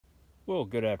Well,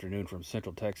 good afternoon from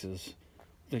Central Texas. I'm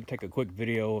going to take a quick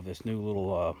video of this new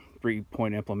little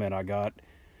 3-point implement I got.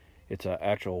 It's an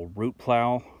actual root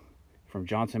plow from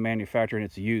Johnson Manufacturing.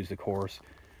 It's used, of course.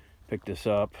 Picked this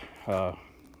up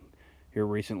here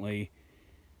recently.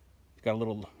 It's got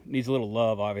needs a little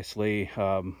love, obviously.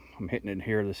 I'm hitting it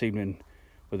here this evening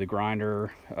with a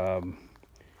grinder.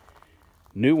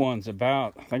 New one's I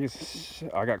got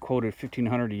quoted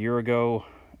 $1,500 a year ago,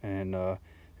 and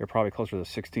they're probably closer to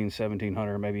 1,600,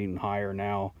 1,700, maybe even higher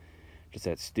now. Just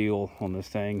that steel on this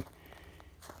thing.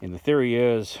 And the theory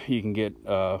is you can get,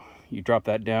 you drop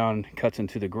that down, cuts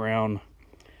into the ground,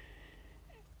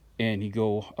 and you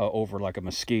go over like a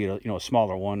Mesquite, a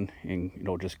smaller one, and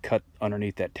just cut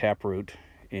underneath that taproot.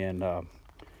 And I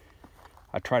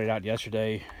tried it out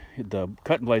yesterday. The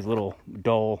cutting blade's a little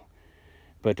dull,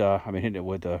 but I've been hitting it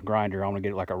with a grinder. I'm gonna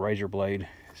get it like a razor blade,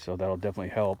 so that'll definitely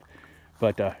help.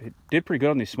 But it did pretty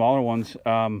good on these smaller ones.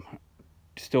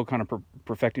 Still kind of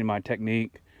perfecting my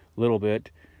technique a little bit.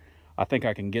 I think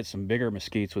I can get some bigger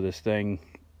mesquites with this thing.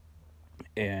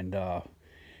 And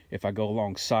if I go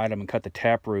alongside them and cut the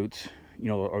tap roots,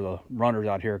 or the runners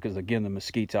out here, because again, the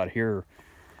mesquites out here,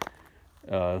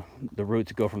 the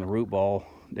roots go from the root ball,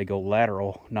 they go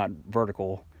lateral, not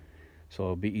vertical. So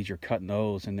it'll be easier cutting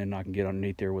those, and then I can get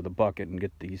underneath there with a bucket and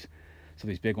get these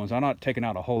big ones. I'm not taking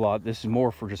out a whole lot. This is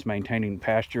more for just maintaining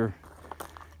pasture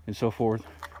and so forth.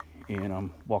 And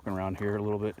I'm walking around here a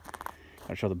little bit.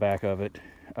 I'll show the back of it.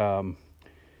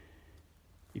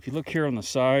 If you look here on the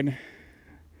side,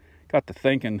 got to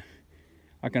thinking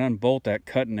I can unbolt that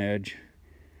cutting edge,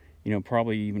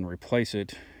 probably even replace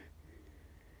it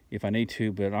if I need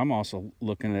to. But I'm also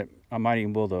looking at, I might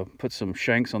even be able to put some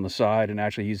shanks on the side and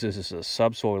actually use this as a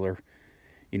subsoiler,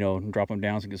 and drop them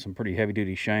down so get some pretty heavy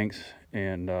duty shanks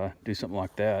and do something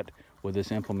like that with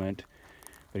this implement.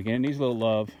 But again, it needs a little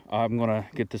love. I'm gonna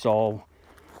get this all,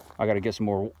 I gotta get some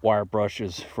more wire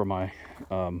brushes for my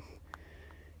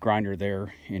grinder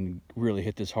there and really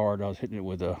hit this hard. I was hitting it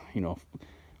with a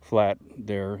flat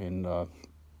there and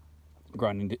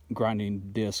grinding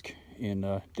disc,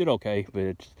 and did okay,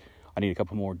 but I need a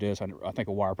couple more discs. I think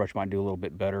a wire brush might do a little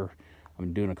bit better.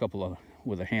 I'm doing a couple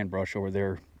with a hand brush over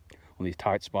there on these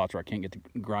tight spots where I can't get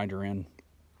the grinder in.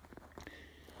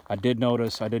 I did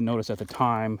notice at the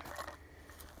time,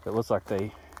 it looks like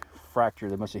they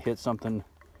fractured. They must have hit something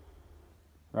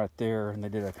right there, and they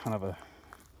did a kind of a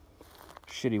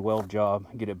shitty weld job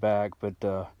to get it back. But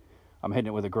I'm hitting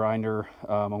it with a grinder.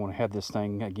 I'm going to have this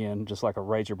thing again just like a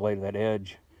razor blade at that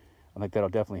edge. I think that'll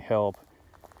definitely help.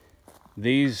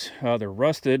 These they're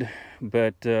rusted,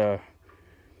 but the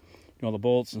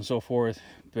bolts and so forth.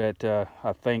 But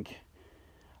I think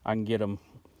I can get them.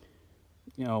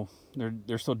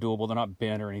 They're still doable. They're not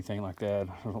bent or anything like that.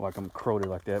 I don't like them corroded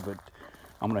like that. But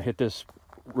I'm gonna hit this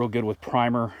real good with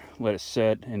primer, let it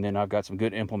set, and then I've got some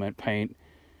good implement paint.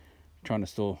 I'm trying to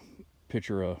still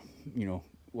picture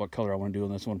what color I want to do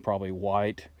on this one. Probably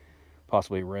white,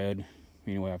 possibly red.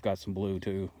 Anyway, I've got some blue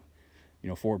too.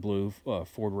 Ford blue,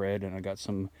 Ford red, and I got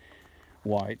some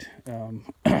white.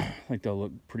 I think they'll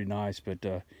look pretty nice. But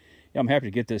yeah, I'm happy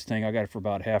to get this thing. I got it for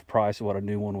about half price of what a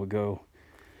new one would go.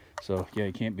 So yeah,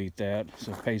 you can't beat that.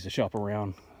 So it pays to shop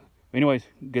around. Anyways,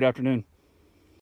 good afternoon.